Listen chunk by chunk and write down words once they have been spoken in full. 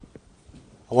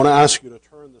I want to ask you to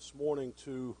turn this morning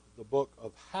to the book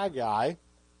of Haggai. I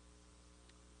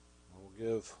will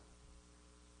give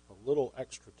a little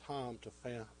extra time to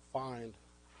find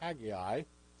Haggai.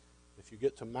 If you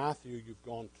get to Matthew, you've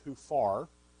gone too far,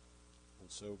 and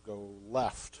so go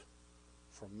left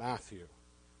from Matthew.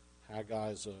 Haggai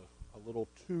is a little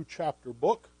two-chapter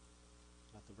book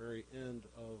at the very end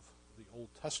of the Old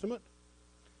Testament.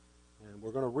 And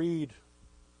we're going to read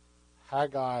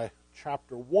Haggai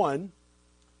chapter 1,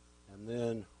 and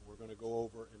then we're going to go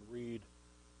over and read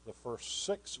the first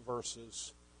 6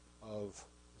 verses of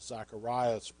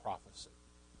Zechariah's prophecy.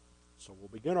 So we'll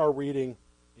begin our reading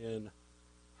in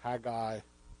Haggai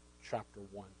chapter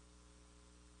 1.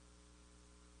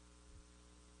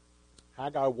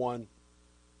 Haggai 1 and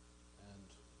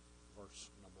verse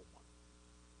number 1.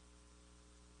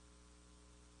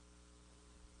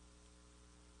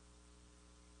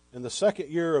 In the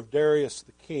 2nd year of Darius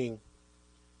the king,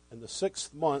 in the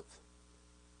 6th month,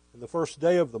 in the first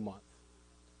day of the month,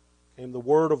 came the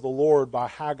word of the Lord by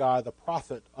Haggai the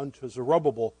prophet unto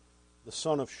Zerubbabel, the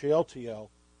son of Shealtiel,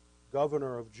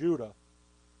 governor of Judah,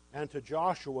 and to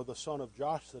Joshua the son of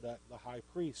Josedech the high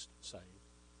priest, saying,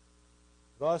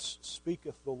 Thus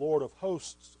speaketh the Lord of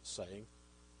hosts, saying,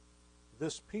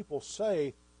 This people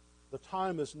say, The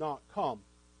time is not come,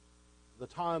 the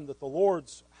time that the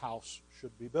Lord's house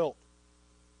should be built.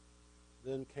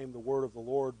 Then came the word of the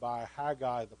Lord by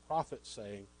Haggai the prophet,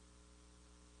 saying,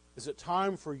 Is it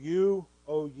time for you,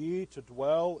 O ye, to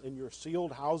dwell in your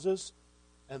sealed houses,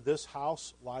 and this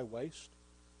house lie waste?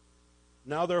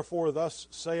 Now therefore thus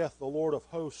saith the Lord of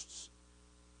hosts,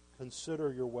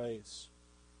 Consider your ways.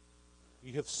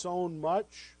 Ye have sown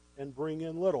much, and bring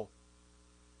in little.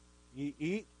 Ye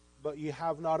eat, but ye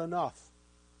have not enough.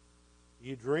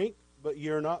 Ye drink, but ye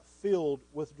are not filled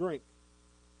with drink.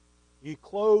 Ye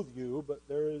clothe you, but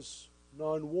there is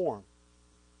none warm.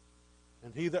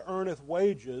 And he that earneth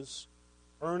wages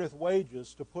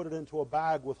to put it into a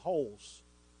bag with holes.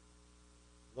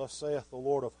 Thus saith the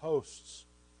Lord of hosts,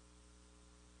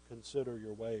 Consider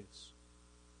your ways.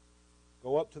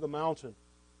 Go up to the mountain,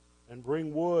 and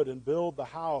bring wood, and build the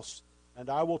house,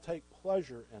 and I will take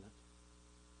pleasure in it.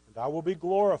 And I will be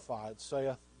glorified,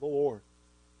 saith the Lord.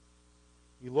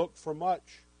 Ye looked for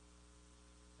much,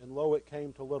 and lo, it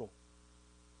came to little.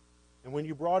 And when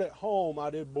you brought it home, I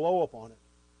did blow upon it.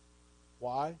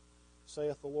 Why,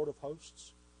 saith the Lord of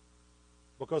hosts?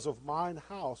 Because of mine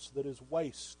house that is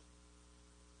waste.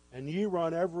 And ye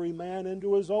run every man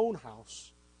into his own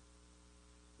house.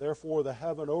 Therefore the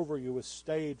heaven over you is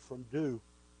stayed from dew,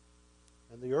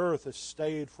 and the earth is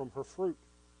stayed from her fruit.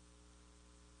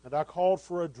 And I called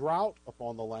for a drought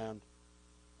upon the land,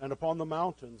 and upon the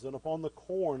mountains, and upon the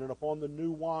corn, and upon the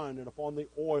new wine, and upon the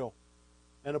oil,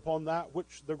 and upon that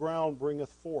which the ground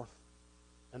bringeth forth,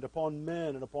 and upon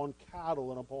men, and upon cattle,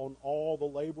 and upon all the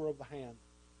labor of the hand.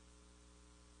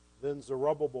 Then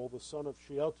Zerubbabel the son of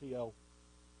Shealtiel,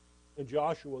 and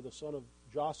Joshua the son of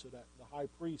Josedech the high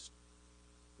priest,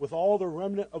 with all the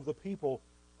remnant of the people,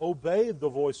 obeyed the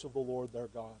voice of the Lord their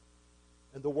God,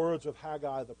 and the words of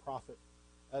Haggai the prophet,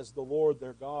 as the Lord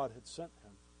their God had sent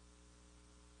him.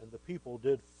 And the people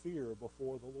did fear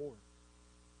before the Lord.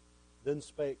 Then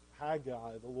spake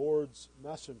Haggai, the Lord's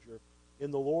messenger, in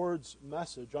the Lord's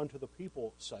message unto the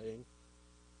people, saying,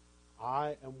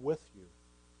 I am with you,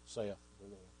 saith the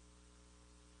Lord.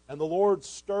 And the Lord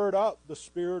stirred up the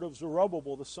spirit of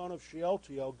Zerubbabel, the son of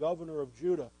Shealtiel, governor of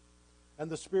Judah,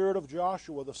 and the spirit of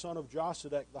Joshua, the son of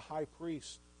Josedech, the high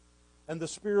priest, and the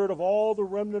spirit of all the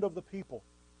remnant of the people.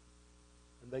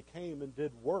 And they came and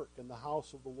did work in the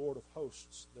house of the Lord of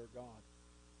hosts, their God,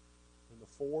 in the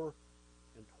 24th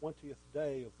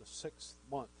day of the 6th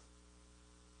month,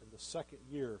 in the 2nd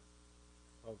year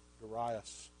of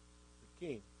Darius the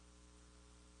king.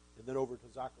 And then over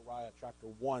to Zechariah chapter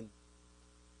 1,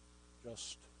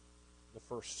 just the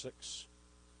first 6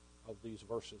 of these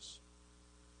verses.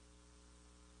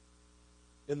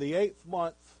 In the 8th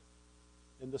month,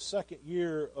 in the 2nd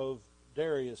year of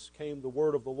Darius, came the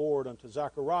word of the Lord unto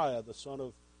Zechariah, the son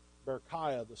of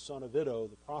Berechiah, the son of Iddo,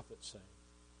 the prophet, saying,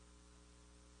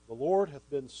 The Lord hath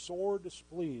been sore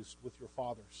displeased with your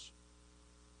fathers.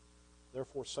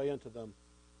 Therefore say unto them,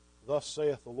 Thus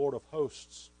saith the Lord of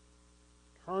hosts,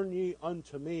 Turn ye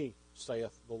unto me,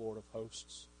 saith the Lord of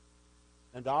hosts,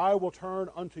 and I will turn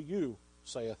unto you,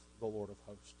 saith the Lord of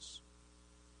hosts.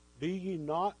 Be ye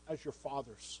not as your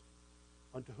fathers,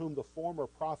 unto whom the former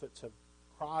prophets have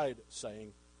cried,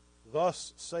 saying,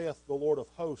 Thus saith the Lord of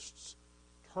hosts,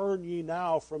 Turn ye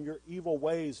now from your evil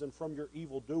ways and from your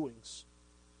evil doings.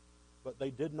 But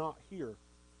they did not hear,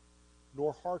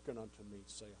 nor hearken unto me,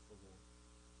 saith the Lord.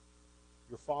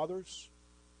 Your fathers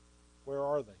where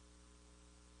are they?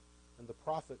 And the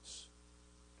prophets,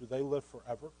 do they live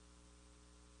forever?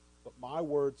 But my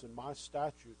words and my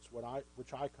statutes,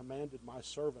 which I commanded my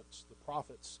servants, the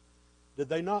prophets, did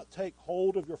they not take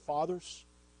hold of your fathers?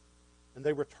 And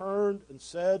they returned and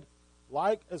said,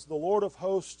 like as the Lord of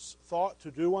hosts thought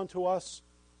to do unto us,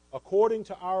 according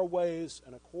to our ways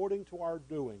and according to our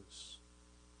doings,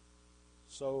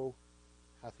 so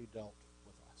hath he dealt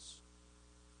with us.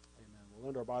 Amen. We'll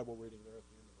end our Bible reading there at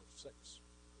the end of verse 6.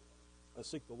 Let's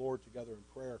seek the Lord together in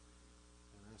prayer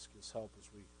and ask his help as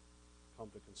we come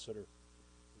to consider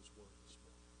his word this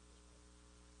morning.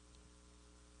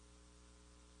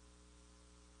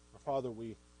 Our Father,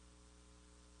 we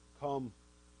come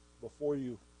before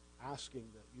you asking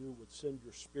that you would send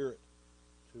your Spirit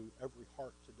to every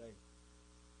heart today.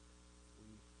 We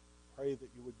pray that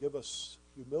you would give us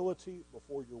humility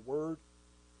before your word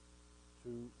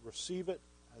to receive it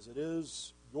as it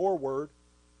is your word,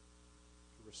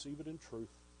 to receive it in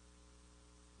truth.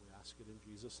 We ask it in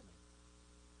Jesus' name.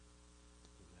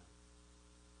 Amen.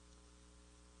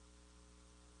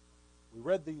 We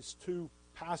read these two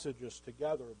passages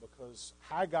together because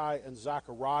Haggai and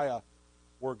Zechariah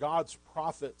were God's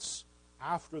prophets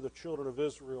after the children of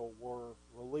Israel were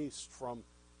released from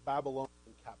Babylonian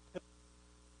captivity.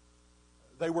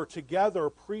 They were together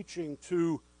preaching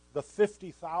to the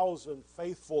 50,000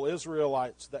 faithful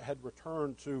Israelites that had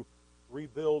returned to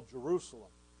rebuild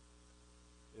Jerusalem.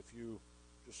 If you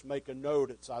just make a note,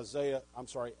 it's Ezra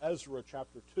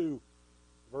chapter 2,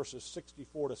 verses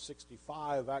 64 to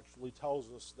 65 actually tells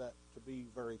us that, to be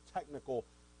very technical,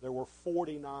 there were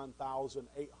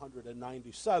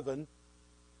 49,897,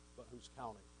 but who's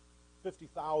counting?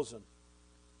 50,000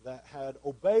 that had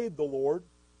obeyed the Lord,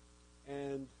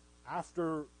 and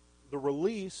after the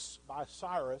release by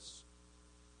Cyrus,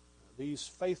 these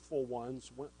faithful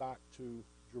ones went back to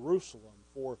Jerusalem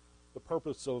for the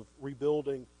purpose of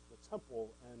rebuilding the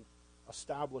temple and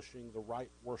establishing the right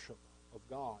worship of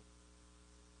God.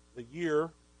 The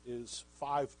year is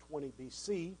 520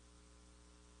 BC.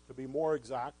 To be more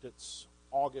exact, it's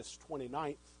August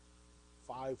 29th,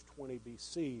 520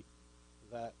 BC,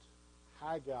 that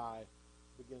Haggai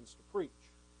begins to preach.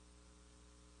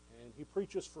 And he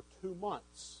preaches for 2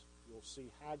 months. You'll see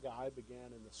Haggai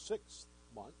began in the 6th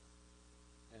month,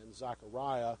 and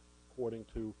Zechariah, according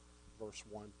to verse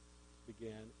 1,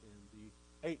 began in the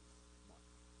 8th month.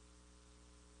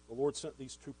 The Lord sent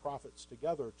these two prophets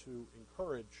together to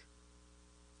encourage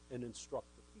and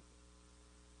instruct the people.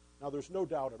 Now, there's no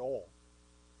doubt at all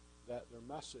that their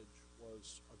message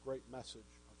was a great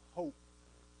message of hope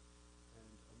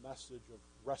and a message of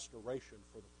restoration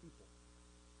for the people,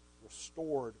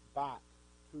 restored back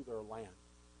to their land.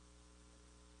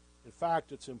 In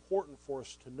fact, it's important for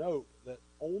us to note that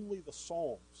only the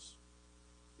Psalms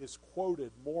is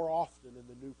quoted more often in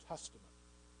the New Testament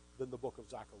than the book of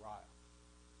Zechariah.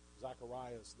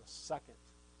 Zechariah is the second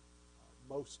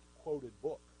most quoted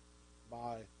book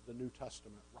by the New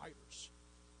Testament writers.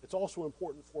 It's also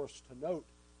important for us to note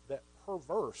that per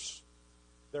verse,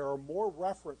 there are more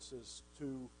references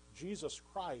to Jesus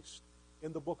Christ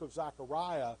in the book of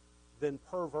Zechariah than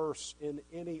per verse in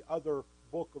any other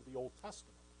book of the Old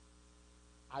Testament.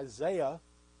 Isaiah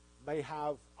may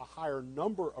have a higher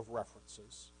number of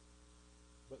references,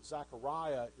 but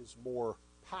Zechariah is more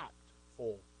packed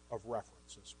full of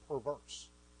references per verse.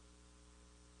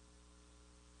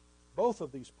 Both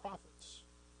of these prophets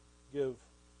give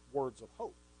words of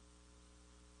hope,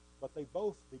 but they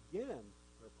both begin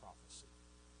their prophecy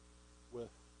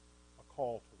with a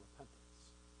call to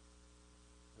repentance.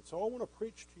 And so I want to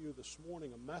preach to you this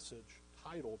morning a message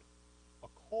titled, A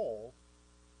Call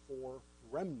for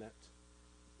Remnant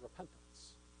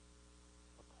Repentance.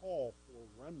 A call for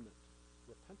remnant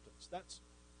repentance. That's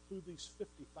who these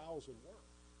 50,000 were.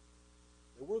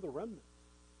 They were the remnant.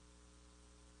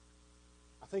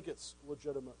 I think it's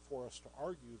legitimate for us to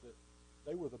argue that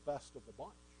they were the best of the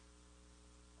bunch.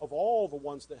 Of all the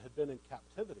ones that had been in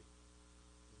captivity,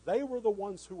 they were the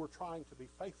ones who were trying to be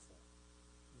faithful.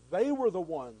 They were the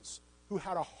ones who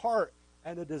had a heart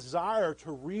and a desire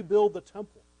to rebuild the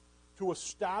temple, to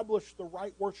establish the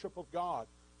right worship of God,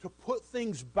 to put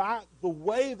things back the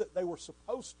way that they were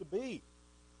supposed to be.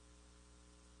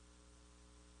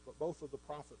 But both of the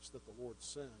prophets that the Lord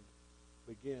sent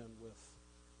begin with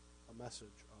a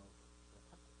message of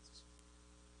repentance.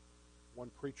 One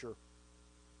preacher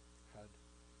had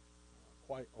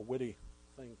quite a witty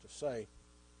thing to say.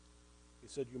 He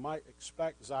said, you might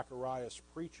expect Zechariah's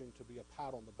preaching to be a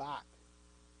pat on the back,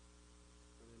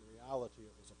 but in reality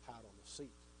it was a pat on the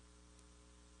seat.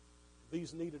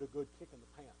 These needed a good kick in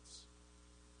the pants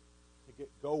to get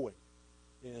going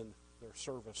in their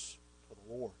service to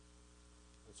the Lord.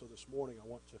 And so this morning I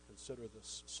want to consider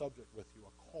this subject with you,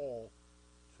 a call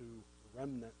to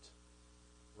remnant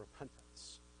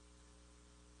repentance.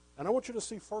 And I want you to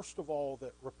see, first of all,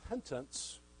 that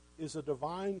repentance is a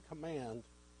divine command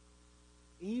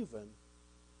even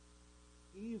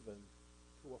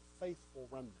to a faithful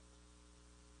remnant.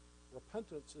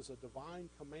 Repentance is a divine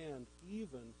command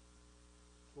even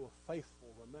to a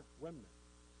faithful remnant.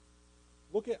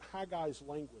 Look at Haggai's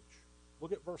language.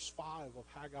 Look at verse 5 of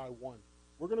Haggai 1.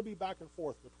 We're going to be back and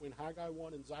forth between Haggai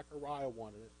 1 and Zechariah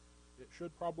 1. And it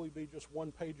should probably be just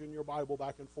one page in your Bible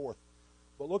back and forth.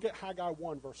 But look at Haggai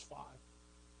 1, verse 5.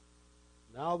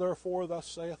 Now therefore, thus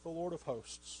saith the Lord of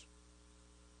hosts,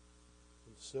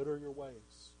 consider your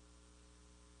ways.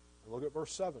 And look at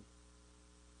verse 7.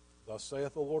 Thus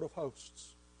saith the Lord of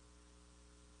hosts,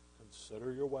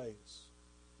 consider your ways.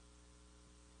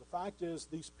 The fact is,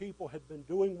 these people had been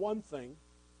doing one thing,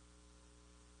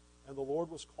 and the Lord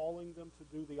was calling them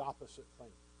to do the opposite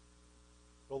thing.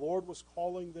 The Lord was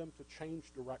calling them to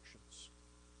change directions.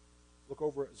 Look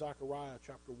over at Zechariah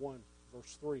chapter 1,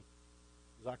 verse 3.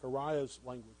 Zechariah's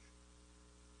language.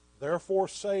 Therefore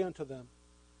say unto them,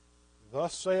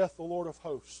 thus saith the Lord of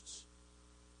hosts,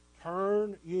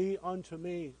 turn ye unto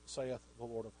me, saith the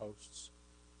Lord of hosts,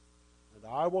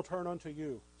 and I will turn unto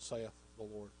you, saith the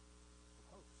Lord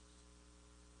of hosts.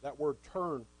 That word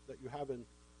turn that you have in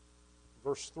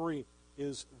verse 3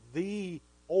 is the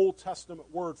Old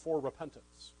Testament word for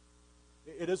repentance.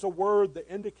 It is a word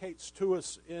that indicates to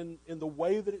us in the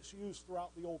way that it's used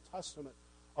throughout the Old Testament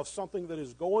of something that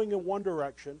is going in one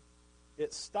direction,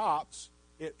 it stops,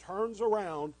 it turns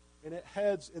around, and it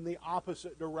heads in the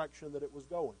opposite direction that it was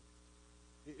going.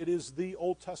 It is the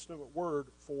Old Testament word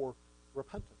for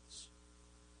repentance.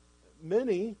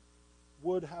 Many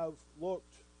would have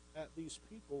looked at these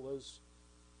people as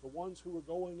the ones who were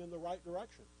going in the right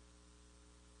direction.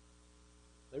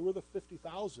 They were the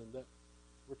 50,000 that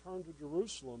returned to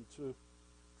Jerusalem to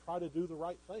try to do the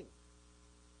right thing.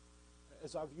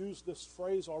 As I've used this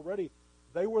phrase already,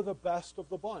 they were the best of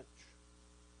the bunch.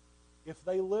 If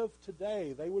they lived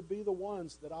today, they would be the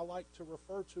ones that I like to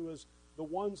refer to as the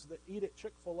ones that eat at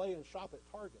Chick-fil-A and shop at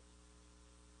Target.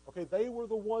 Okay, they were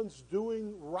the ones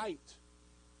doing right.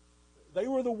 They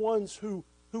were the ones who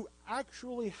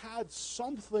actually had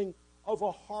something of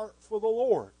a heart for the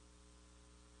Lord.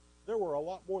 There were a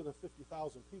lot more than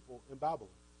 50,000 people in Babylon.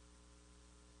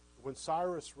 When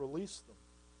Cyrus released them,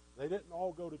 they didn't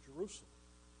all go to Jerusalem.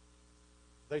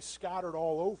 They scattered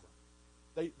all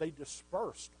over. They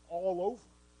dispersed all over.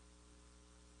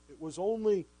 It was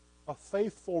only a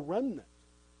faithful remnant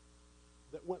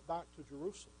that went back to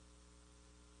Jerusalem.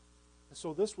 And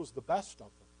so this was the best of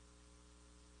them.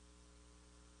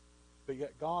 But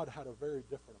yet God had a very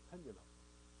different opinion of them.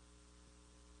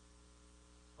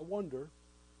 I wonder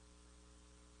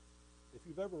if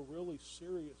you've ever really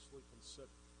seriously considered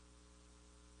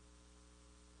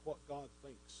what God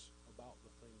thinks about the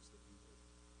things that you do.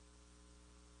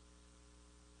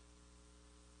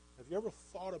 Have you ever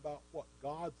thought about what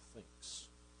God thinks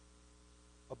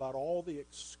about all the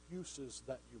excuses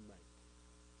that you make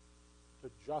to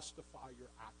justify your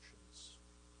actions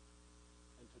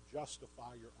and to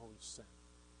justify your own sin?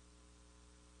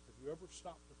 Have you ever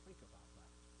stopped to think about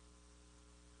that?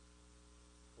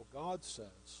 Well, God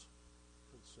says,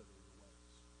 consider your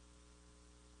ways.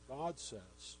 God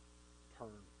says, turn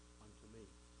unto me,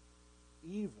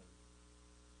 even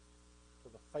to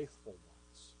the faithful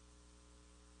ones.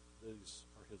 These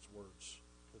are his words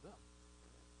to them.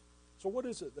 So what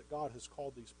is it that God has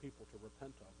called these people to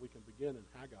repent of? We can begin in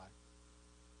Haggai.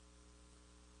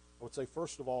 I would say,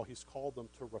 first of all, he's called them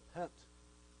to repent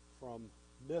from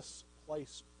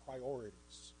misplaced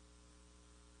priorities.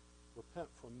 Repent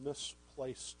from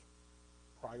misplaced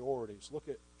priorities. Look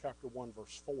at chapter 1,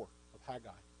 verse 4 of Haggai.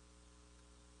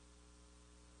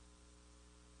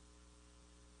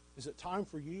 Is it time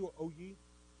for you, O ye,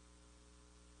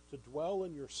 to dwell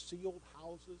in your sealed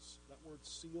houses? That word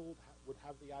sealed would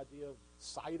have the idea of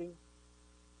siding.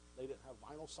 They didn't have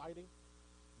vinyl siding,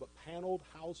 but paneled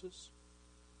houses.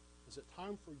 Is it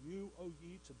time for you, O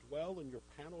ye, to dwell in your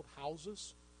paneled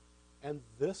houses? And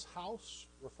this house,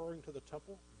 referring to the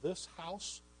temple, this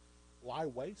house lie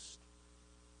waste?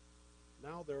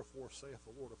 Now therefore saith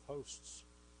the Lord of hosts,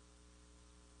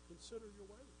 consider your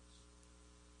ways.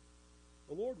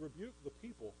 The Lord rebuked the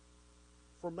people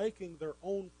for making their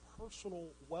own personal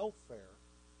welfare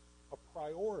a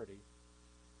priority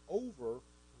over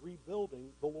rebuilding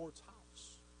the Lord's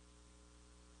house.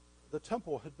 The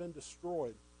temple had been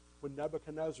destroyed when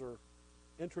Nebuchadnezzar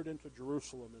entered into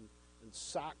Jerusalem and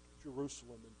sacked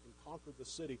Jerusalem and conquered the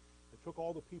city and took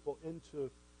all the people into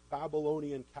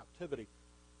Babylonian captivity.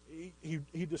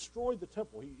 He destroyed the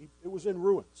temple. It was in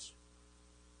ruins.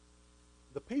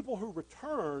 The people who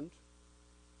returned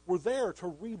were there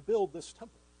to rebuild this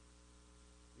temple.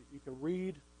 You can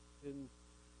read in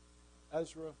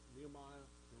Ezra, Nehemiah,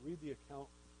 you can read the account.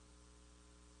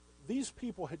 These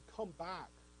people had come back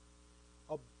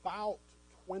about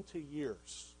 20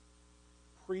 years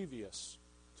previous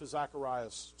to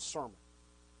Zechariah's sermon.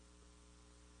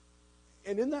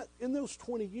 And in those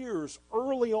 20 years,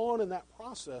 early on in that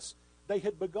process, they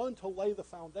had begun to lay the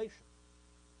foundation.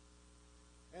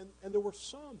 And there were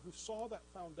some who saw that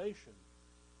foundation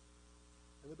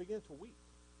and they began to weep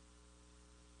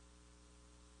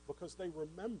because they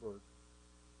remembered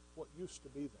what used to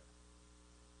be there.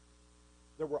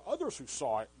 There were others who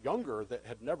saw it younger that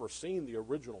had never seen the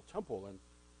original temple, and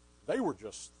they were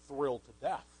just thrilled to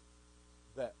death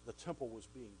that the temple was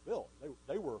being built.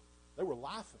 They were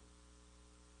laughing.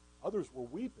 Others were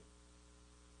weeping.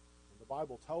 And the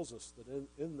Bible tells us that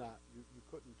in that you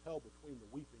couldn't tell between the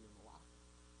weeping and the laughing.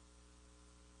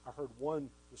 I heard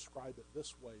one describe it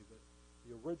this way, that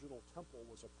the original temple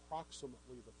was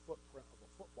approximately the footprint of a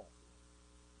football field.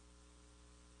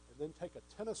 And then take a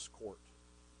tennis court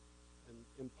and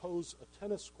impose a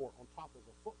tennis court on top of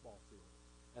a football field.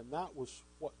 And that was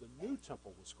what the new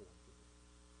temple was going to be.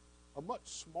 A much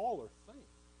smaller thing.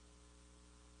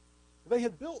 They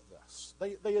had built this.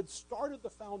 They had started the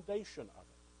foundation of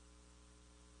it.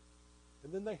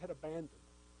 And then they had abandoned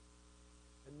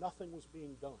it. And nothing was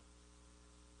being done.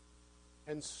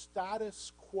 And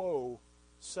status quo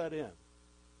set in.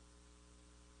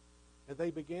 And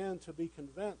they began to be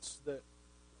convinced that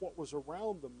what was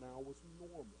around them now was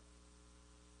normal.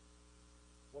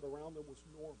 What around them was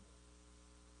normal.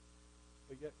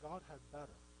 But yet God had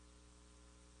better.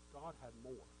 God had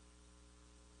more.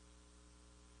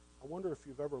 I wonder if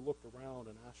you've ever looked around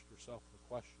and asked yourself the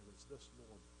question, is this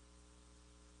normal?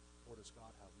 Or does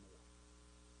God have more?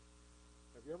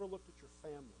 Have you ever looked at your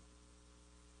family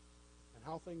and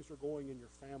how things are going in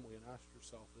your family and asked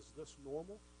yourself, is this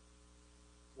normal?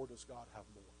 Or does God have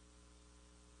more?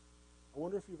 I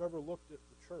wonder if you've ever looked at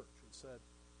the church and said,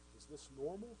 is this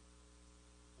normal?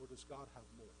 Or does God have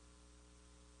more?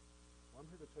 Well, I'm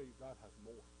here to tell you God has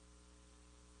more.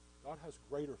 God has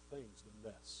greater things than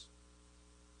this.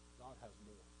 God has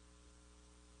more.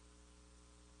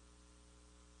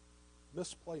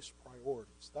 Misplaced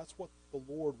priorities. That's what the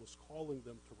Lord was calling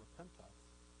them to repent of.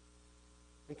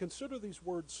 And consider these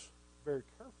words very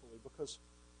carefully, because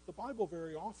the Bible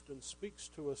very often speaks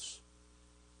to us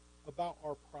about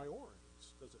our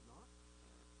priorities, does it not?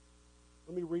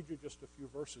 Let me read you just a few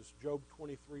verses. Job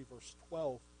 23, verse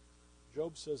 12.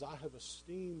 Job says, I have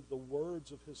esteemed the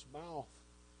words of his mouth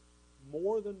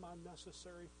more than my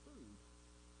necessary food.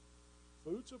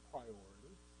 Food's a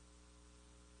priority.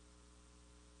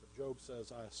 But Job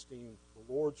says, I esteem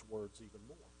the Lord's words even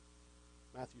more.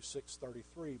 Matthew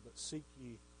 6:33, but seek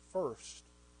ye first,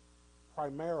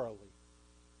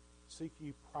 seek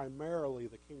ye primarily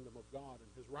the kingdom of God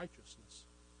and his righteousness,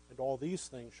 and all these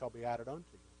things shall be added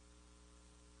unto you.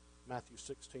 Matthew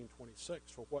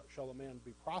 16:26, for what shall a man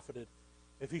be profited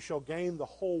if he shall gain the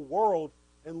whole world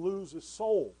and lose his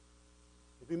soul?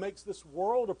 If he makes this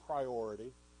world a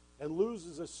priority and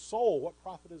loses his soul, what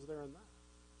profit is there in that?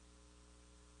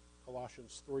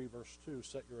 Colossians 3, verse 2,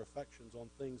 set your affections on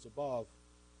things above,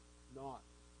 not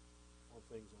on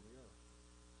things on the earth.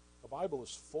 The Bible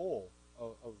is full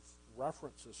of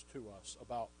references to us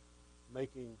about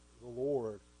making the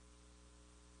Lord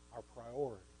our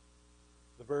priority.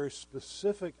 The very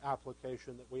specific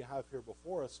application that we have here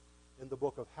before us in the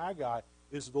book of Haggai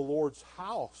is the Lord's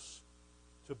house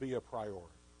to be a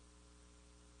priority.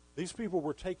 These people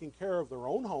were taking care of their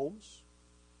own homes.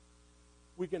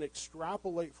 We can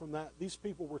extrapolate from that. These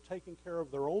people were taking care of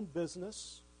their own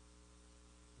business.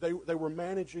 They were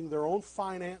managing their own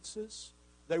finances.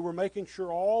 They were making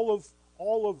sure all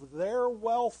of their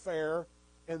welfare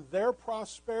and their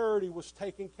prosperity was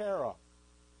taken care of.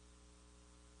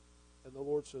 And the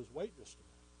Lord says, wait just a minute.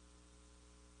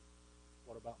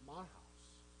 What about my house?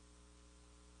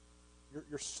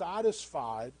 You're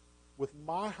satisfied with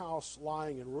my house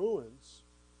lying in ruins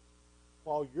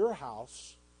while your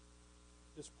house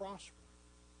is prospering.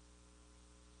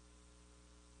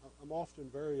 I'm often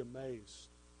very amazed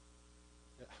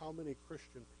at how many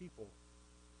Christian people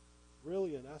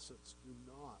really, in essence, do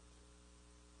not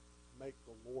make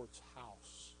the Lord's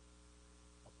house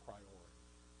a priority.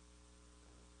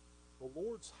 The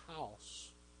Lord's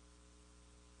house,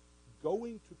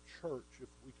 going to church, if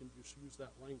we can just use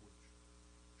that language,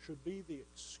 should be the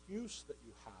excuse that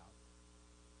you have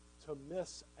to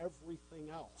miss everything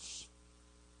else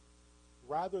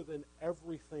rather than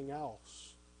everything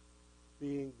else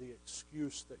being the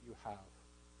excuse that you have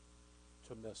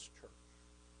to miss church.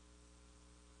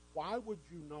 Why would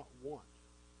you not want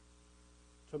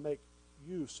to make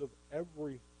use of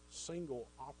every single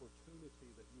opportunity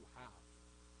that you have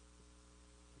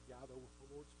to gather with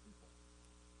the Lord's people?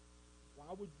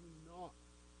 Why would you not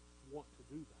want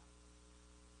to do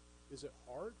that? Is it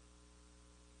hard?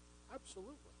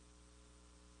 Absolutely.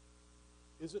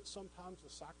 Is it sometimes a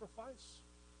sacrifice?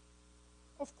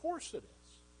 Of course it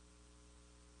is.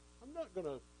 I'm not going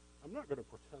to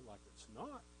pretend like it's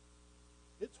not.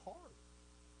 It's hard.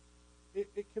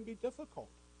 It can be difficult.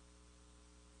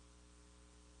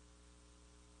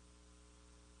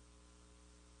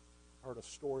 I heard a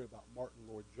story about Martin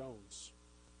Lloyd-Jones.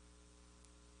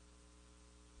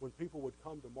 When people would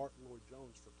come to Martin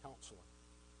Lloyd-Jones for counseling,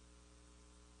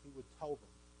 he would tell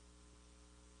them,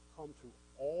 come to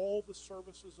all the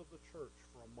services of the church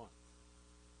for a month.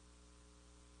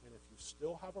 And if you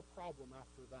still have a problem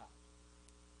after that,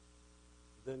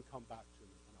 then come back to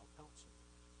me and I'll counsel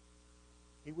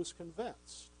you. He was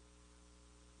convinced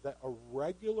that a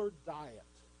regular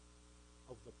diet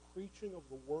of the preaching of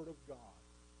the Word of God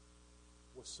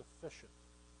was sufficient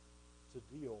to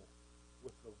deal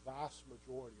with the vast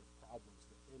majority of problems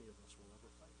that any of us will ever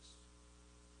face.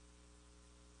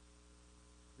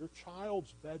 Your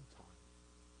child's bedtime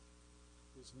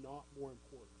is not more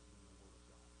important than the Word of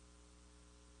God.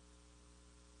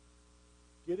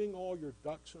 Getting all your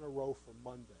ducks in a row for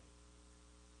Monday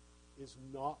is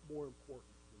not more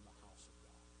important than the house of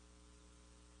God.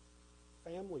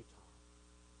 Family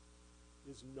time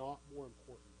is not more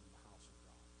important than the house of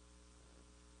God.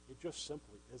 It just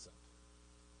simply isn't.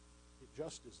 It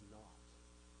just is not.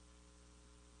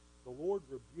 The Lord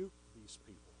rebuked these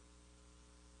people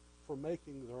for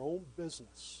making their own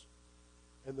business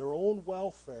and their own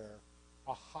welfare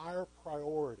a higher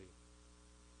priority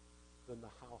than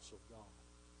the house of God.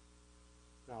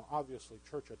 Now, obviously,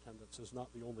 church attendance is not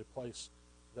the only place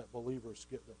that believers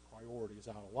get their priorities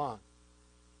out of line.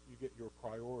 You get your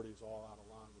priorities all out of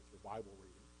line with your Bible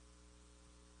reading.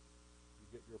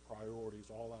 You get your priorities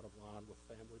all out of line with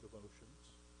family devotions,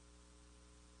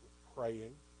 with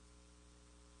praying,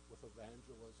 with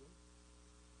evangelism,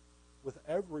 with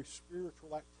every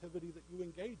spiritual activity that you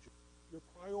engage in. Your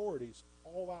priorities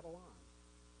all out of line.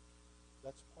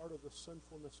 That's part of the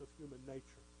sinfulness of human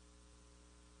nature.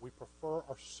 We prefer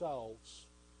ourselves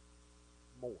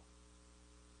more.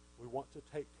 We want to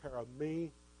take care of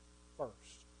me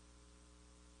first.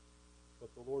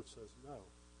 But the Lord says no.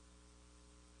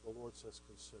 The Lord says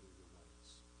consider your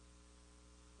ways.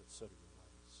 Consider your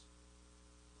ways.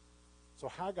 So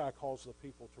Haggai calls the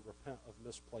people to repent of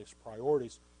misplaced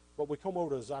priorities. But we come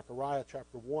over to Zechariah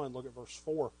chapter 1, look at verse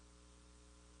 4.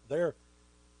 There,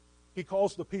 he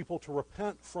calls the people to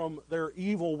repent from their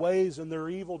evil ways and their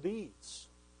evil deeds.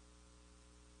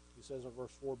 He says in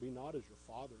verse 4, be not as your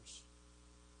fathers,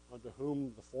 unto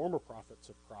whom the former prophets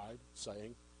have cried,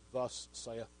 saying, thus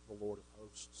saith the Lord of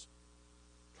hosts,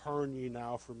 turn ye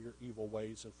now from your evil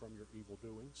ways and from your evil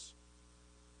doings.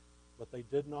 But they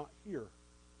did not hear,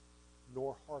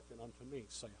 nor hearken unto me,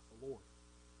 saith the Lord.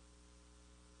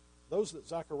 Those that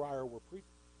Zechariah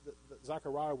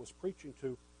was preaching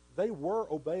to, they were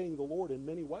obeying the Lord in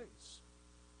many ways.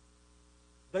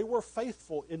 They were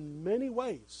faithful in many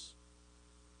ways.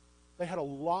 They had a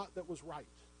lot that was right.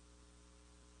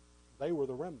 They were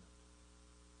the remnant.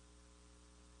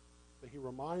 But he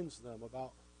reminds them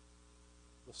about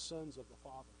the sins of the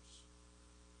fathers.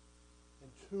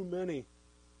 And too many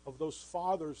of those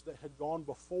fathers that had gone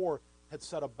before had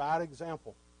set a bad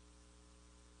example.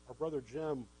 Our brother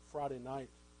Jim, Friday night,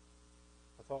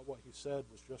 I thought what he said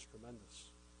was just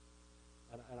tremendous.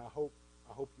 And I hope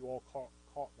you all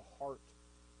caught the heart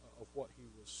of what he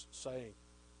was saying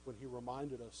when he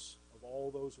reminded us of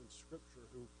all those in Scripture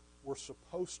who were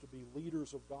supposed to be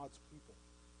leaders of God's people.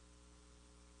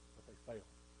 But they failed.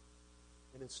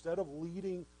 And instead of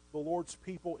leading the Lord's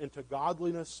people into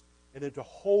godliness and into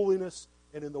holiness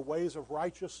and in the ways of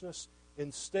righteousness,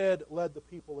 instead led the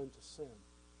people into sin.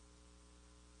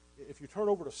 If you turn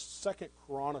over to 2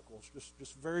 Chronicles,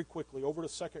 just very quickly, over to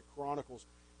 2 Chronicles,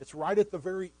 it's right at the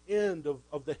very end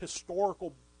of the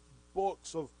historical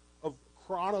books of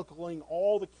chronicling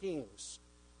all the kings.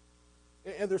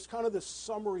 And there's kind of this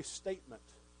summary statement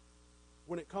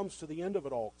when it comes to the end of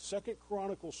it all. 2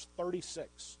 Chronicles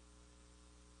 36.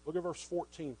 Look at verse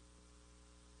 14.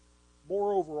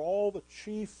 Moreover, all the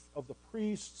chief of the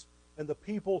priests and the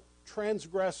people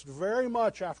transgressed very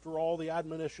much after all the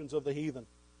admonitions of the heathen.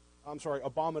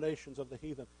 Abominations of the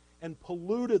heathen, and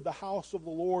polluted the house of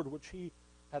the Lord which he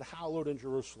had hallowed in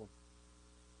Jerusalem.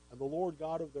 And the Lord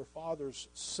God of their fathers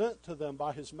sent to them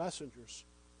by his messengers,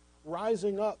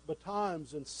 rising up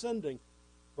betimes and sending,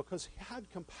 because he had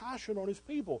compassion on his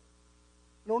people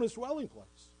and on his dwelling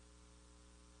place.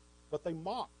 But they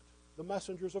mocked the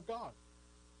messengers of God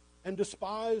and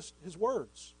despised his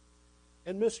words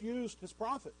and misused his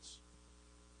prophets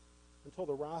until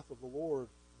the wrath of the Lord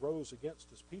rose against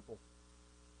his people,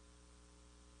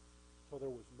 until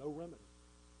there was no remedy.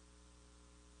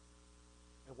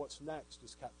 And what's next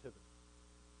is captivity.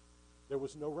 There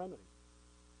was no remedy.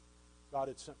 God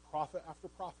had sent prophet after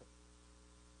prophet.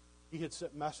 He had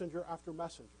sent messenger after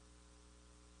messenger.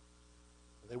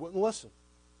 And they wouldn't listen.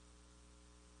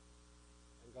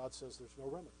 And God says there's no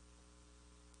remedy.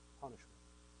 Punishment.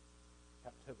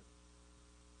 Captivity.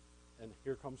 And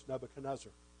here comes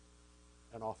Nebuchadnezzar.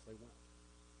 And off they went.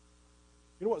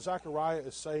 You know what Zechariah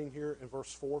is saying here in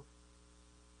verse 4?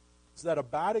 It's that a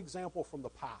bad example from the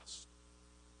past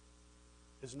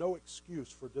is no excuse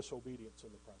for disobedience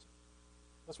in the present.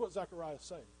 That's what Zechariah is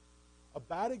saying. A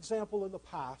bad example in the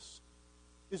past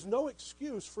is no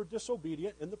excuse for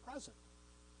disobedience in the present.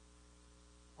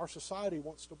 Our society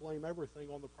wants to blame everything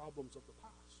on the problems of the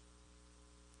past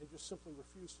and just simply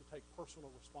refuse to take personal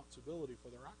responsibility for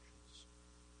their actions.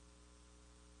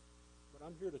 But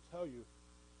I'm here to tell you,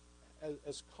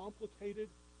 as complicated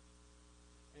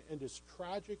and as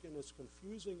tragic and as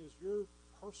confusing as your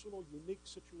personal, unique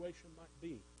situation might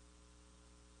be,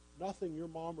 nothing your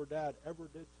mom or dad ever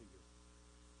did to you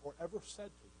or ever said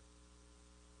to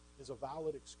you is a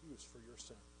valid excuse for your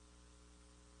sin.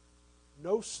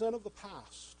 No sin of the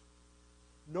past,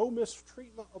 no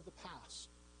mistreatment of the past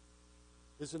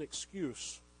is an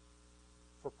excuse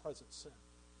for present sin.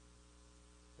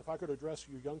 If I could address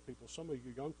you young people, some of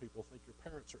you young people think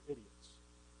your parents are idiots.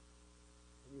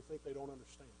 And you think they don't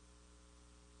understand.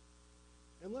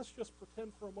 And let's just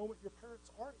pretend for a moment your parents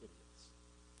are idiots.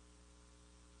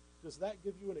 Does that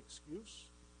give you an excuse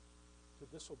to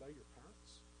disobey your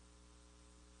parents?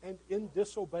 And in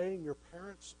disobeying your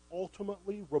parents,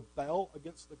 ultimately rebel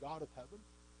against the God of heaven?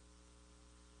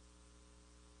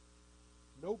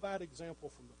 No bad example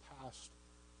from the past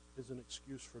is an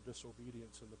excuse for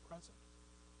disobedience in the present.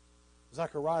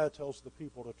 Zechariah tells the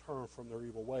people to turn from their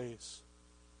evil ways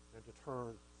and to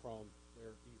turn from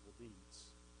their evil deeds.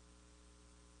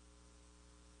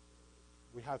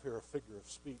 We have here a figure of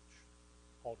speech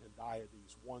called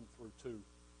Hendiades, 1 through 2.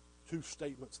 Two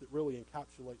statements that really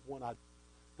encapsulate one idea.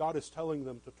 God is telling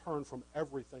them to turn from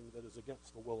everything that is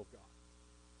against the will of God.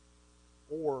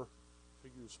 Or, to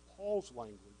use Paul's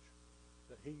language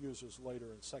that he uses later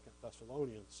in 2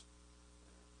 Thessalonians,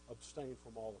 abstain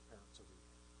from all appearance of evil.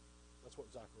 That's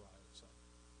what Zechariah is saying.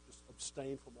 Just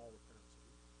abstain from all appearance of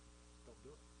evil. Don't do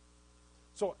it.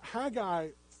 So Haggai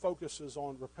focuses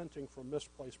on repenting from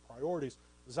misplaced priorities.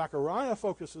 Zechariah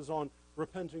focuses on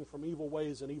repenting from evil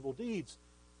ways and evil deeds.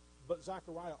 But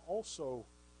Zechariah also,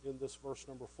 in this verse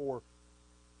number 4,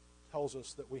 tells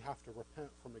us that we have to repent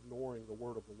from ignoring the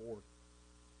word of the Lord.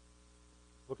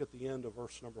 Look at the end of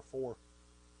verse number 4.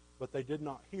 But they did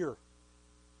not hear,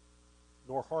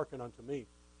 nor hearken unto me,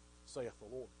 saith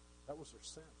the Lord. That was their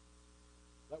sin.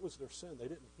 That was their sin. They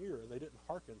didn't hear and they didn't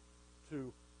hearken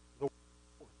to the word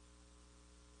of the Lord.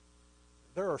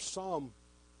 There are some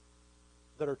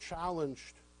that are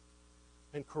challenged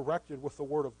and corrected with the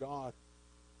word of God,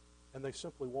 and they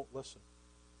simply won't listen.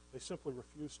 They simply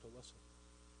refuse to listen.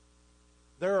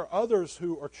 There are others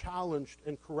who are challenged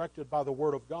and corrected by the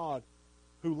word of God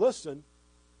who listen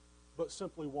but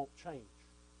simply won't change.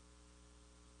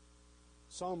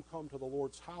 Some come to the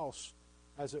Lord's house,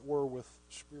 as it were, with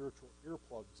spiritual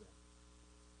earplugs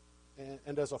in.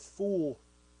 And as a fool,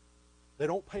 they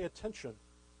don't pay attention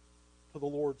to the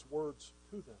Lord's words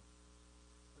to them.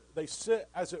 They sit,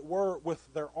 as it were,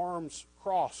 with their arms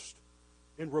crossed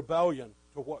in rebellion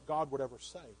to what God would ever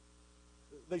say.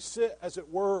 They sit, as it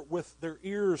were, with their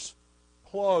ears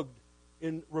plugged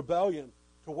in rebellion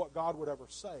to what God would ever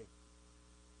say.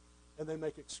 And they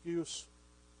make excuse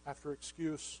after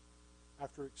excuse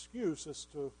after excuse as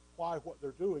to why what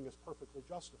they're doing is perfectly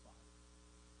justified.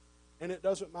 And it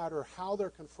doesn't matter how they're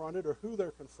confronted or who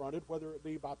they're confronted, whether it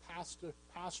be by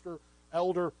pastor,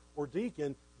 elder, or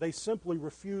deacon, they simply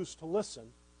refuse to listen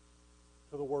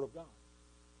to the Word of God.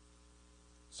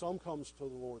 Some comes to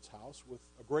the Lord's house with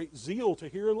a great zeal to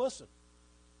hear and listen.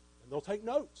 And they'll take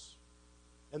notes.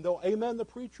 And they'll amen the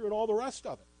preacher and all the rest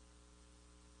of it.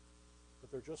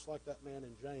 But they're just like that man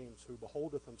in James who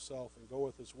beholdeth himself and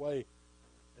goeth his way,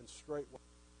 and straightway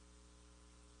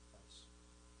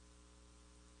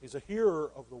he's a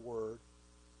hearer of the word,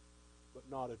 but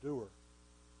not a doer,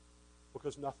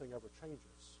 because nothing ever changes.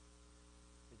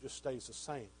 It just stays the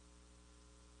same.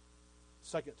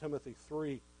 2 Timothy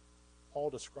 3, Paul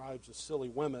describes as silly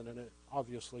women, and it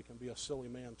obviously can be a silly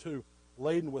man too,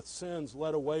 laden with sins,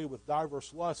 led away with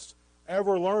diverse lusts,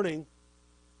 ever learning,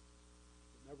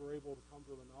 but never able to come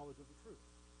to the knowledge of the truth.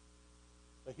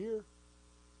 They hear,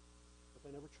 but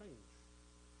they never change.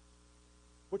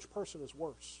 Which person is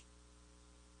worse?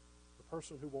 The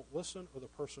person who won't listen or the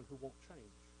person who won't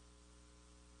change?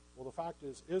 Well, the fact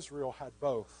is, Israel had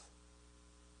both.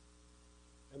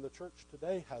 And the church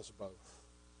today has both.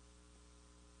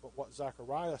 But what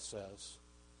Zechariah says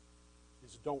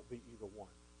is don't be either one.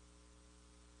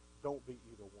 Don't be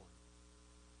either one.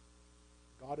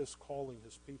 God is calling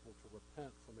his people to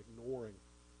repent from ignoring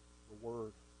the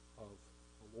word of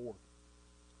the Lord.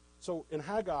 So in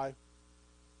Haggai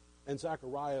and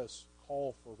Zechariah's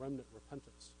call for remnant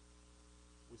repentance,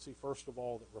 we see first of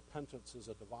all that repentance is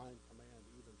a divine command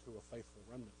even to a faithful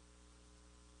remnant.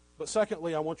 But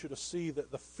secondly, I want you to see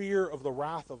that the fear of the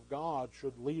wrath of God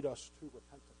should lead us to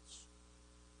repentance.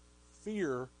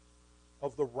 Fear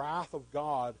of the wrath of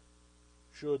God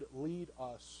should lead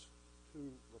us to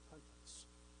repentance.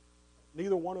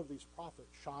 Neither one of these prophets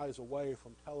shies away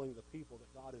from telling the people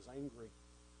that God is angry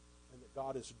and that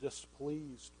God is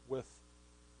displeased with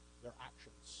their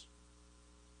actions.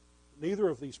 Neither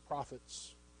of these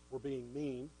prophets were being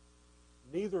mean.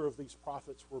 Neither of these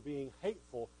prophets were being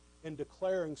hateful in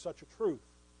declaring such a truth.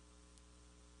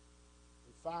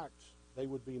 In fact, they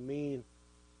would be mean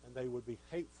and they would be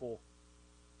hateful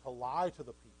to lie to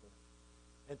the people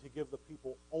and to give the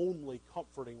people only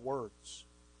comforting words.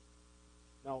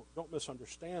 Now, don't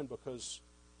misunderstand, because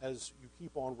as you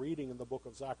keep on reading in the book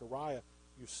of Zechariah,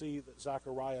 you see that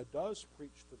Zechariah does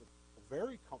preach to the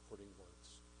very comforting words.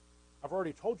 I've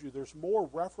already told you there's more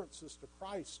references to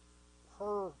Christ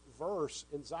per verse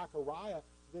in Zechariah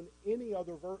than any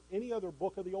other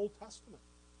book of the Old Testament.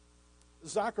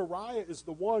 Zechariah is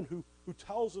the one who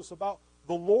tells us about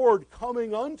the Lord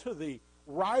coming unto thee,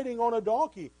 riding on a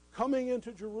donkey, coming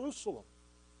into Jerusalem.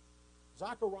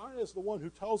 Zechariah is the one who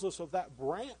tells us of that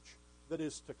branch that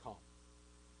is to come.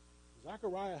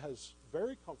 Zechariah has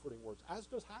very comforting words, as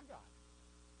does Haggai.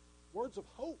 Words of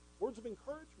hope, words of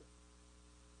encouragement.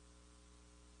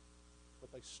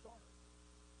 But they start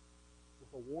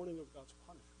with a warning of God's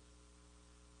punishment,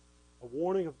 a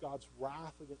warning of God's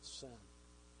wrath against sin.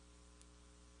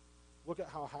 Look at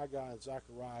how Haggai and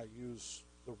Zechariah use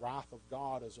the wrath of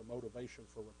God as a motivation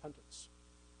for repentance.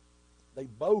 They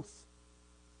both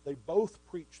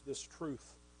preach this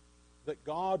truth that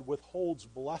God withholds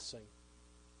blessing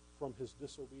from his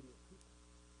disobedient people.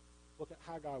 Look at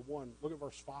Haggai 1. Look at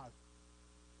verse 5.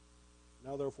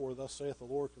 Now therefore, thus saith the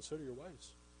Lord, consider your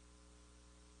ways.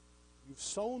 You've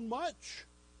sown much,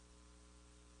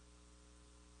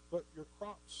 but your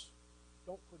crops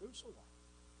don't produce a lot.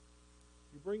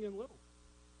 You bring in little.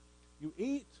 You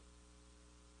eat,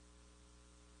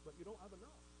 but you don't have enough.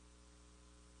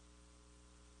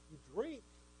 You drink,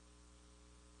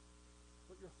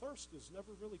 but your thirst is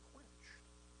never really quenched.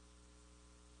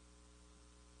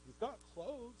 You've got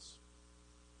clothes,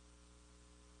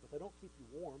 but they don't keep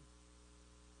you warm.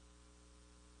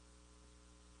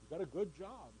 You've got a good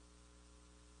job.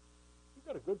 You've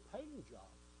got a good paying job.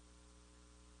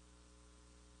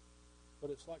 But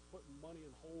it's like putting money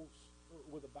in holes,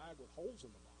 with a bag with holes in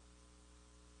the bottom.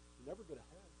 You never get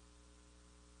ahead.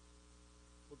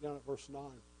 Look down at verse 9.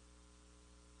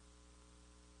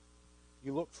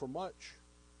 You looked for much,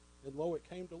 and lo, it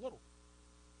came to little.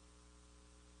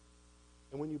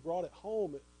 And when you brought it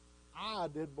home, I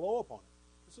did blow upon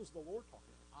it. This is the Lord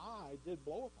talking. I did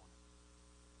blow upon it.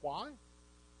 Why?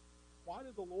 Why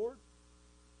did the Lord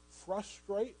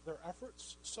frustrate their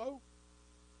efforts so?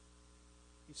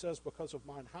 He says, because of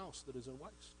mine house that is in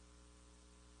waste.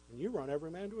 And you run every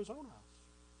man to his own house.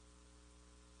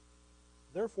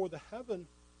 Therefore the heaven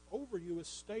over you is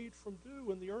stayed from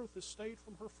dew, and the earth is stayed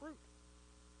from her fruit.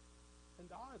 And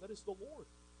I, that is the Lord,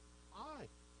 I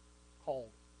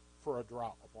called for a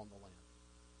drought upon the land,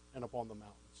 and upon the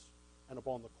mountains, and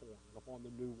upon the corn, and upon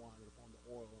the new wine, and upon the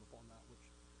oil, and upon that which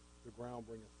the ground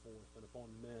bringeth forth, and upon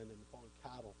men, and upon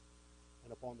cattle,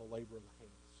 and upon the labor of the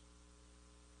hands.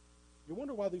 You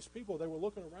wonder why these people, they were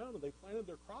looking around and they planted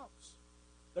their crops.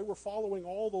 They were following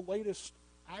all the latest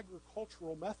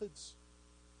agricultural methods,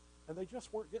 and they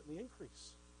just weren't getting the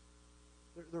increase.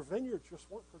 Their vineyards just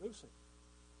weren't producing.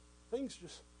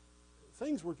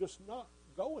 Things were just not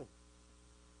going.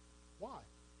 Why?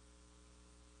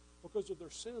 Because of their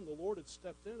sin, the Lord had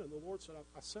stepped in, and the Lord said,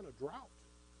 I sent a drought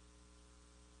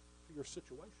to your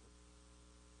situation.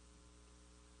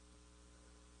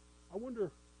 I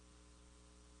wonder,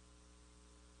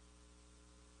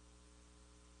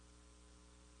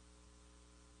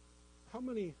 How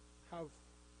many have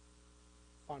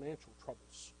financial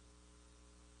troubles?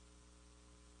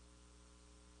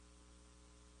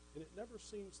 And it never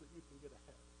seems that you can get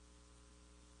ahead.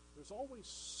 There's always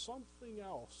something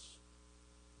else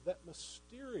that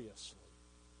mysteriously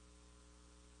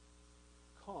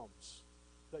comes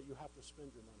that you have to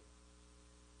spend your money on.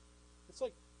 It's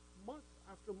like month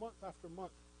after month after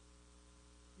month.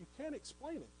 You can't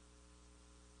explain it.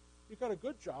 You got a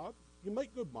good job, you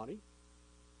make good money,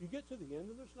 you get to the end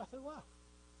and there's nothing left.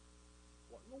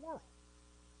 What in the world?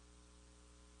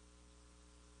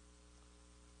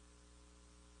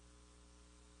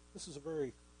 This is a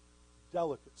very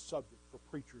delicate subject for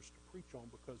preachers to preach on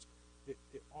because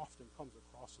it often comes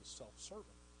across as self-serving.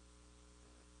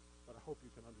 But I hope you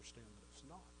can understand that it's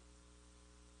not.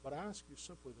 But I ask you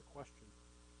simply the question,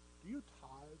 do you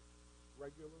tithe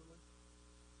regularly?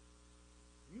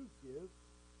 Do you give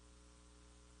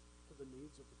to the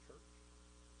needs of the church?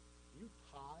 Do you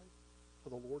tithe to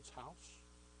the Lord's house?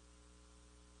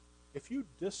 If you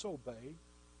disobey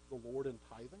the Lord in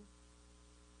tithing,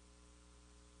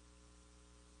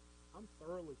 I'm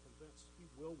thoroughly convinced He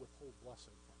will withhold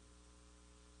blessing from you.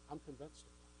 I'm convinced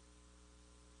of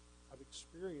that. I've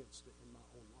experienced it in my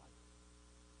own life.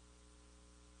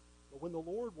 But when the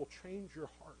Lord will change your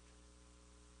heart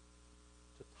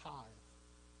to tithe,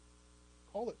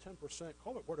 call it 10%,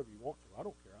 call it whatever you want to. I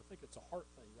don't care. I think it's a heart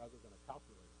thing rather than a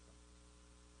calculator thing.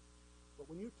 But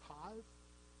when you tithe,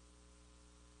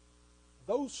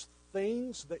 those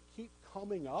things that keep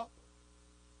coming up,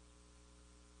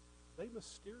 they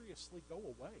mysteriously go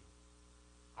away.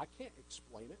 I can't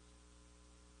explain it.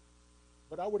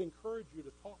 But I would encourage you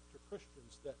to talk to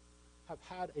Christians that have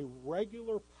had a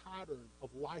regular pattern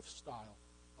of lifestyle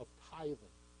of tithing.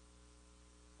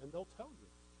 And they'll tell you.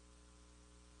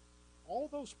 All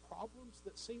those problems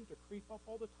that seem to creep up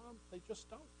all the time, they just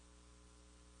don't.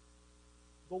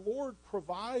 The Lord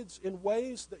provides in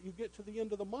ways that you get to the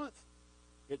end of the month.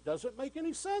 It doesn't make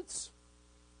any sense.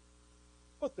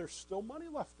 But there's still money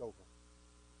left over.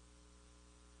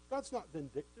 God's not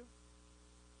vindictive.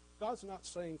 God's not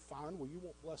saying, fine, well, you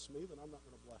won't bless me, then I'm not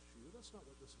going to bless you. That's not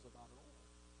what this is about at all.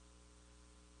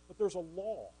 But there's a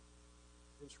law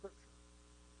in Scripture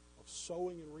of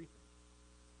sowing and reaping.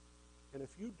 And if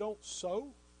you don't sow,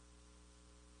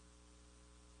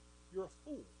 you're a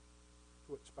fool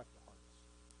to expect a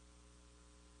harvest.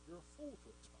 You're a fool to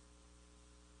expect it.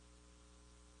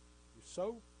 You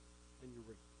sow and you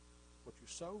reap. What you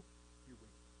sow, you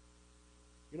reap.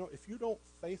 You know, if you don't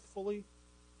faithfully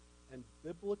and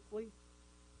biblically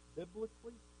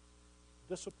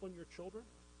discipline your children,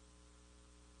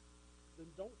 then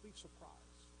don't be surprised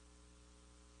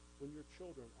when your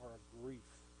children are a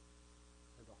grief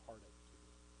and a heartache to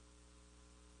you.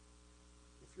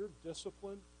 If your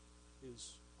discipline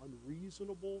is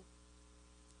unreasonable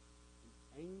and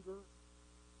anger,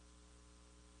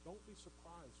 don't be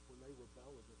surprised when they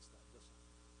rebel against that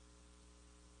discipline.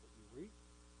 What you reap,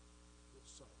 you'll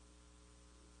sow.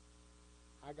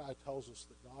 Haggai tells us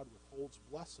that God withholds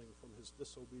blessing from His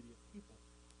disobedient people.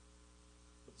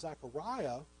 But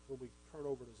Zechariah, when we turn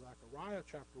over to Zechariah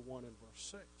chapter 1 and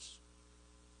verse 6,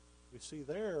 we see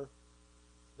there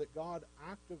that God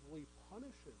actively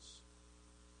punishes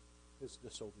His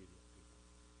disobedient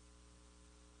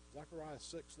people. Zechariah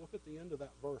 6, look at the end of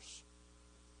that verse.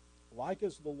 Like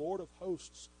as the Lord of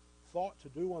hosts thought to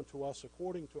do unto us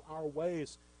according to our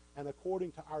ways and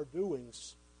according to our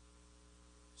doings,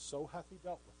 so hath He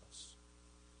dealt with us.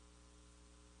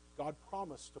 God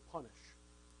promised to punish.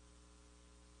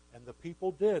 And the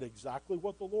people did exactly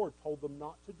what the Lord told them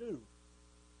not to do.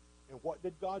 And what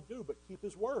did God do but keep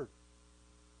His word?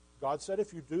 God said,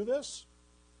 if you do this,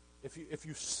 if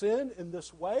you sin in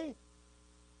this way,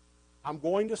 I'm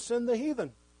going to send the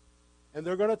heathen. And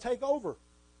they're going to take over.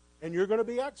 And you're going to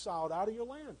be exiled out of your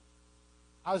land.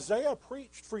 Isaiah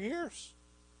preached for years.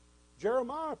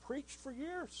 Jeremiah preached for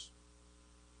years.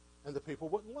 And the people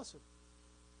wouldn't listen.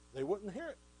 They wouldn't hear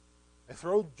it. They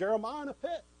threw Jeremiah in a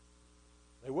pit.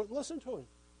 They wouldn't listen to him.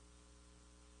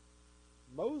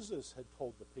 Moses had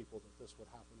told the people that this would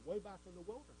happen way back in the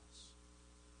wilderness.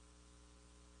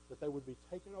 That they would be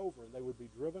taken over and they would be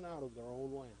driven out of their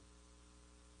own land.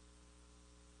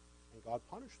 And God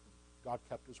punished them. God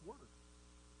kept His word.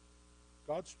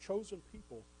 God's chosen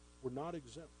people were not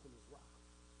exempt from His wrath.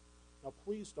 Now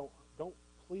please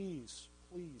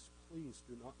please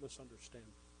do not misunderstand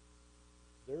me.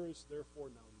 There is therefore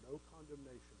now no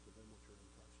condemnation to them which are in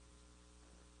Christ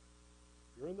Jesus.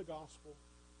 If you're in the gospel,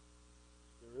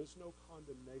 there is no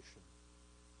condemnation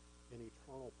in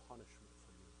eternal punishment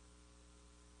for you.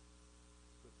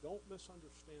 But don't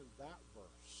misunderstand that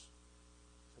verse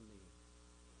to mean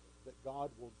that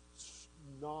God will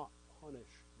not punish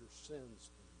your sins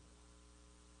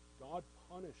anymore. God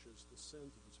punishes the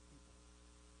sins of his people.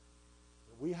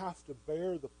 And we have to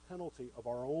bear the penalty of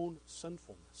our own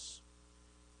sinfulness.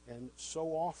 And so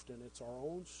often it's our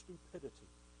own stupidity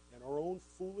and our own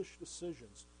foolish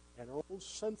decisions and our own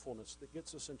sinfulness that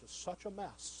gets us into such a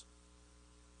mess.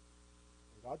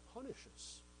 And God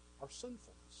punishes our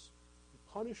sinfulness. He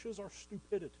punishes our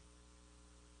stupidity.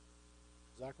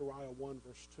 Zechariah 1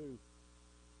 verse 2,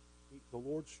 the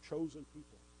Lord's chosen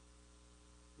people.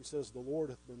 He says, the Lord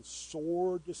hath been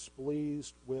sore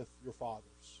displeased with your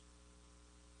fathers.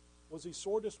 Was he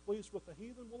sore displeased with the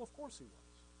heathen? Well, of course he was.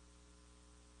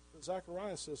 But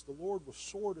Zechariah says, the Lord was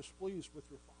sore displeased with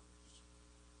your fathers.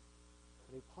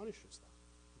 And he punishes them.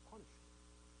 He punishes them.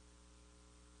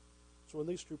 So in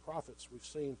these two prophets, we've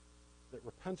seen that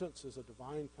repentance is a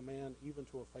divine command even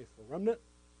to a faithful remnant.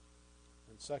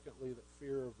 And secondly, that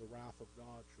fear of the wrath of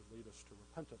God should lead us to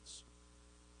repentance.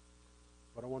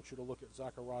 But I want you to look at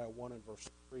Zechariah 1 and verse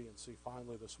 3 and see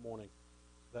finally this morning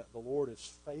that the Lord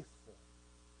is faithful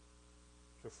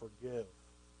to forgive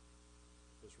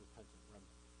his repentant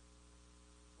remnant.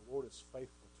 The Lord is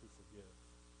faithful to forgive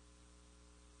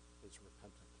his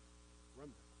repentant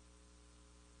remnant.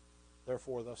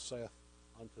 Therefore, thus saith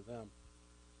unto them,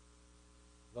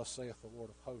 thus saith the Lord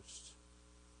of hosts,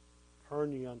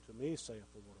 turn ye unto me,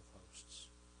 saith the Lord of hosts.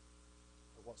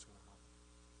 But what's going to happen?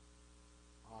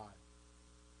 I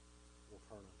will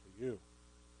turn unto you,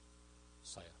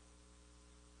 saith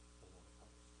the Lord of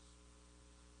hosts.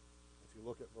 If you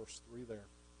look at verse 3 there,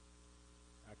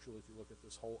 actually if you look at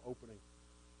this whole opening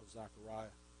of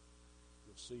Zechariah,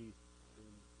 you'll see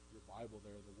in your Bible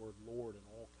there the word Lord in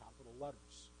all capital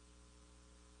letters.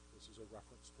 This is a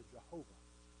reference to Jehovah.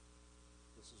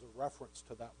 This is a reference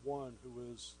to that one who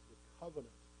is the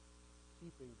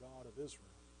covenant-keeping God of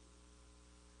Israel.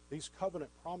 These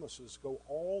covenant promises go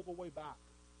all the way back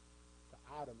to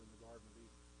Adam in the Garden of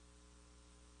Eden.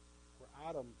 Where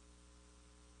Adam,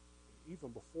 even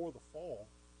before the fall,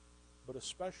 but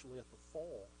especially at the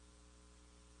fall,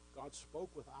 God spoke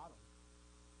with Adam.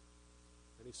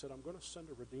 And he said, I'm going to send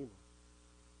a Redeemer.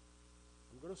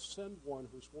 I'm going to send one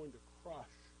who's going to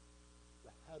crush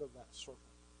the head of that serpent.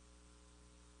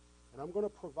 And I'm going to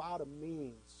provide a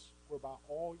means whereby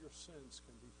all your sins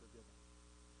can be forgiven.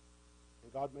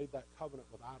 And God made that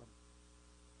covenant with Adam.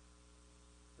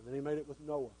 And then he made it with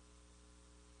Noah,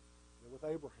 and with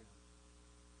Abraham,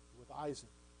 and with Isaac,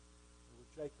 and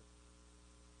with Jacob,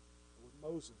 and with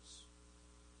Moses,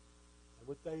 and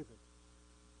with David,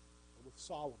 and with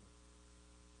Solomon.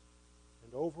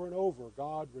 And over,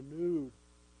 God renewed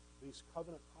these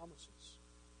covenant promises.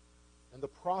 And the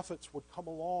prophets would come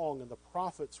along, and the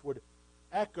prophets would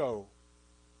echo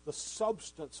the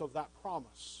substance of that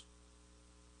promise.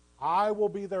 I will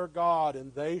be their God,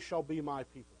 and they shall be my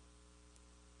people.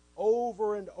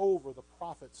 Over and over, the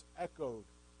prophets echoed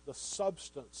the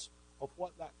substance of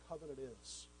what that covenant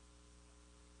is.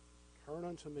 Turn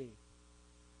unto me,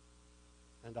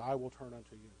 and I will turn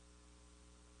unto you.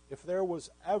 If there was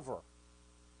ever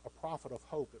a prophet of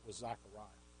hope, it was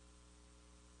Zechariah.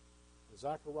 And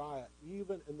Zechariah,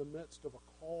 even in the midst of a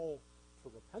call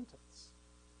to repentance,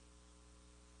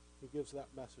 he gives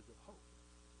that message of hope.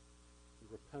 You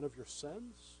repent of your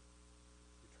sins,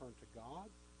 you turn to God,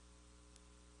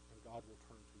 and God will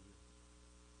turn to you.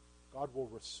 God will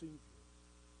receive you.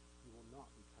 You will not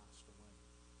be cast away.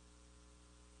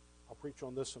 I'll preach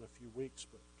on this in a few weeks,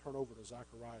 but turn over to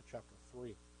Zechariah chapter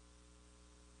 3.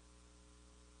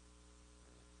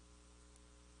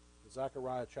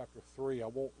 Zechariah chapter 3. I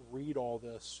won't read all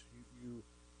this. You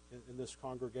in this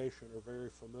congregation are very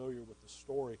familiar with the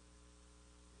story.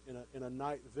 In a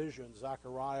night vision,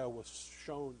 Zechariah was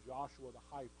shown Joshua the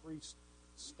high priest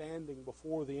standing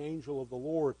before the angel of the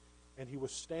Lord, and he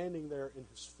was standing there in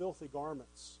his filthy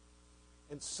garments.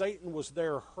 And Satan was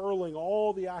there hurling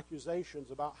all the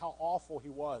accusations about how awful he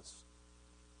was.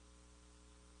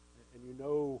 And you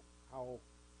know how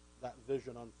that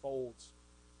vision unfolds.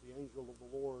 The angel of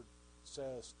the Lord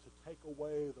says to take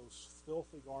away those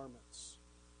filthy garments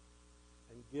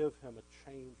and give him a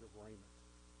change of raiment.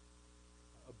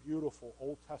 A beautiful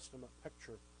Old Testament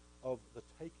picture of the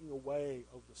taking away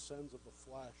of the sins of the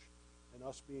flesh and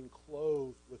us being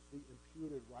clothed with the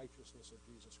imputed righteousness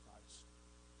of Jesus Christ.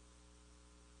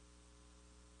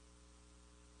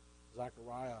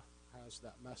 Zechariah has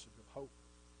that message of hope.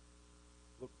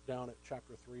 Look down at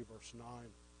chapter 3, verse 9.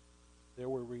 There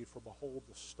we read, For behold,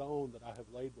 the stone that I have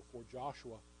laid before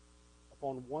Joshua,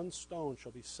 upon one stone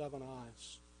shall be 7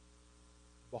 eyes.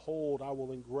 Behold, I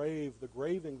will engrave the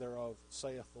graving thereof,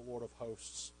 saith the Lord of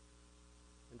hosts,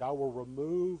 and I will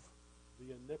remove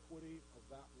the iniquity of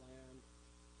that land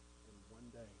in one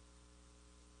day.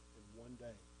 In one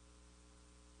day.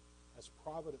 As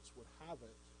providence would have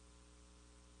it,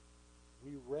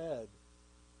 we read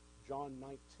John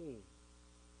 19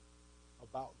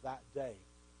 about that day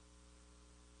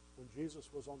when Jesus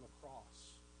was on the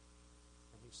cross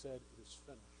and he said, "It is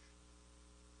finished."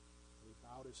 And he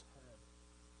bowed his head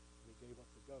and he gave up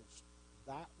the ghost.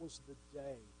 That was the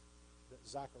day that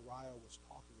Zechariah was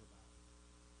talking about.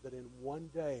 That in one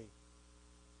day,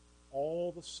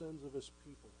 all the sins of his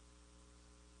people,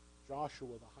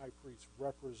 Joshua the high priest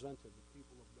represented the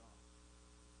people of God.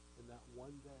 In that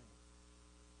one day,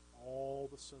 all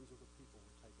the sins of the people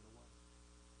were taken away.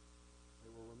 They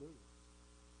were removed.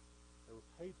 They were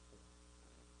paid for.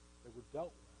 They were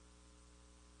dealt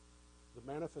with.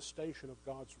 The manifestation of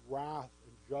God's wrath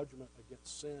and judgment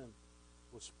against sin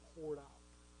was poured out,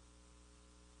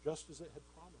 just as it had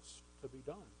promised to be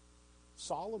done.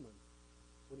 Solomon,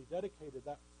 when he dedicated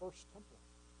that first temple,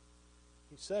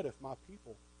 he said, "If my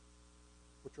people,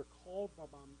 which are called by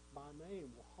my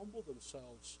name, will humble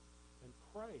themselves and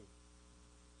pray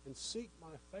and seek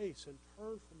my face and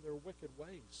turn from their wicked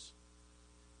ways,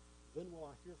 then will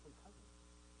I hear from heaven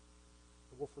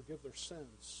and will forgive their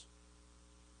sins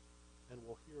and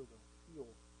will heal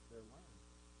their land."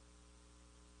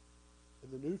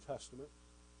 In the New Testament,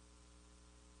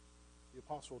 the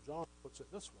Apostle John puts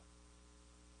it this way: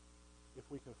 if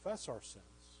we confess our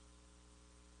sins,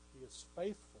 he is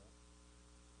faithful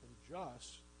and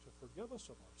just to forgive us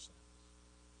of our sins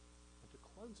and to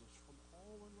cleanse us from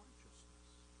all unrighteousness.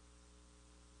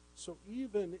 So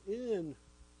even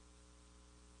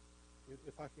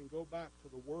if I can go back to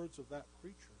the words of that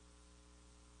preacher,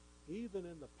 even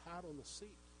in the pat on the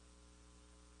seat,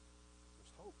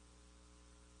 there's hope.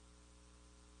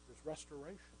 There's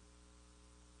restoration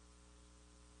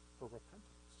for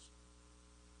repentance.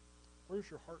 Where's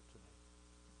your heart today?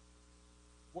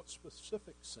 What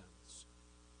specific sins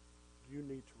do you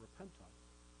need to repent of?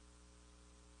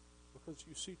 Because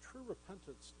you see, true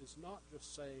repentance is not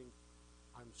just saying,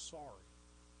 "I'm sorry,"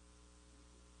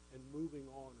 and moving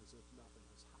on as if nothing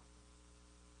has happened.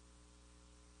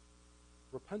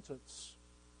 Repentance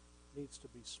needs to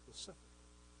be specific.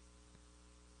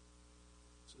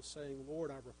 It's saying,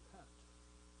 "Lord, I repent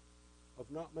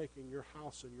of not making your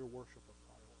house and your worship a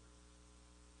priority."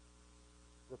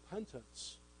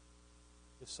 Repentance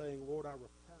is saying, "Lord, I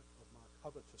repent of my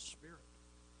covetous spirit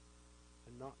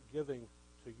and not giving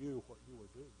to you what you are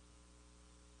due."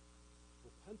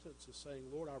 Repentance is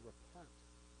saying, "Lord, I repent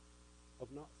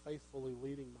of not faithfully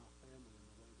leading my family in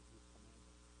the way that you've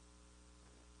commanded.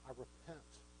 I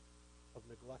repent of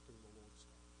neglecting the Lord's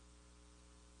Day.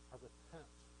 I repent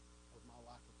of my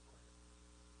lack of prayer.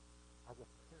 I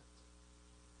repent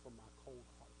from my cold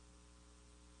heart.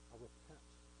 I repent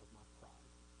of my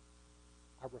pride.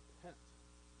 I repent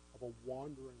of a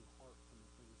wandering heart from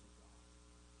the things of God.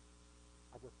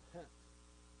 I repent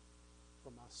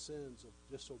from my sins of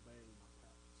disobeying my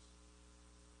parents.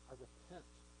 I repent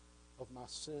of my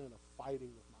sin of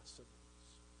fighting with my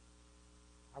siblings.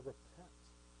 I repent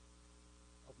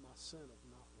of my sin of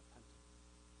not repenting."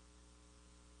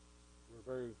 We're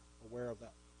very aware of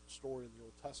that story in the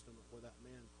Old Testament where that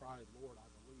man cried, "Lord, I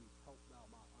believe, help thou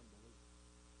my unbelief."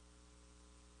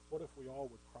 What if we all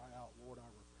would cry out, "Lord, I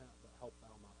repent, but help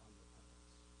thou my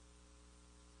unrepentance.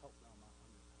 Help thou my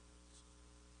unrepentance."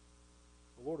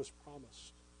 The Lord has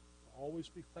promised to always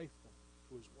be faithful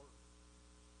to his word.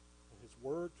 And his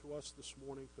word to us this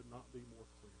morning could not be more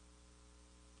clear.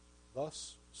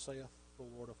 "Thus saith the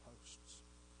Lord of hosts,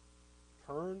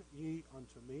 Turn ye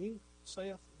unto me,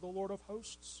 saith the Lord of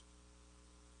hosts,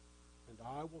 and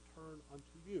I will turn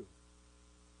unto you,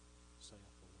 saith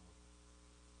the Lord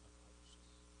of hosts."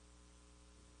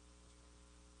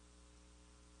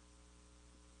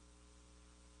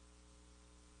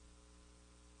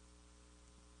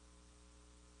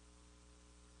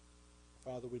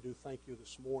 Father, we do thank you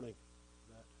this morning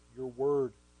that your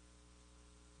word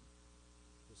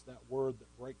is that word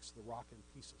that breaks the rock in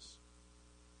pieces.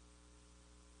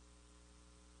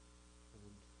 And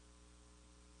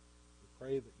we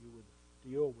pray that you would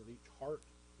deal with each heart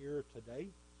here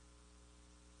today.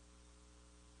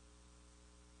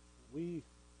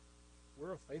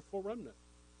 We're a faithful remnant.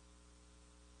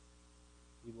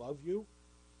 We love you.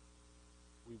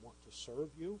 We want to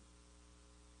serve you.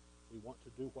 We want to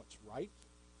do what's right.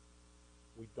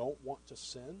 We don't want to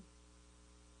sin.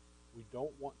 We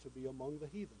don't want to be among the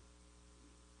heathen.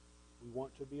 We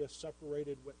want to be a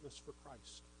separated witness for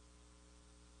Christ.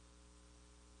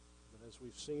 But as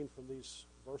we've seen from these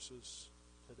verses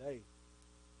today,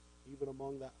 even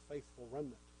among that faithful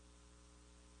remnant,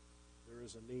 there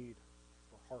is a need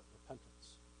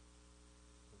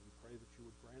you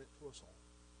would grant it to us all.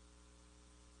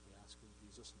 We ask in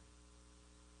Jesus' name.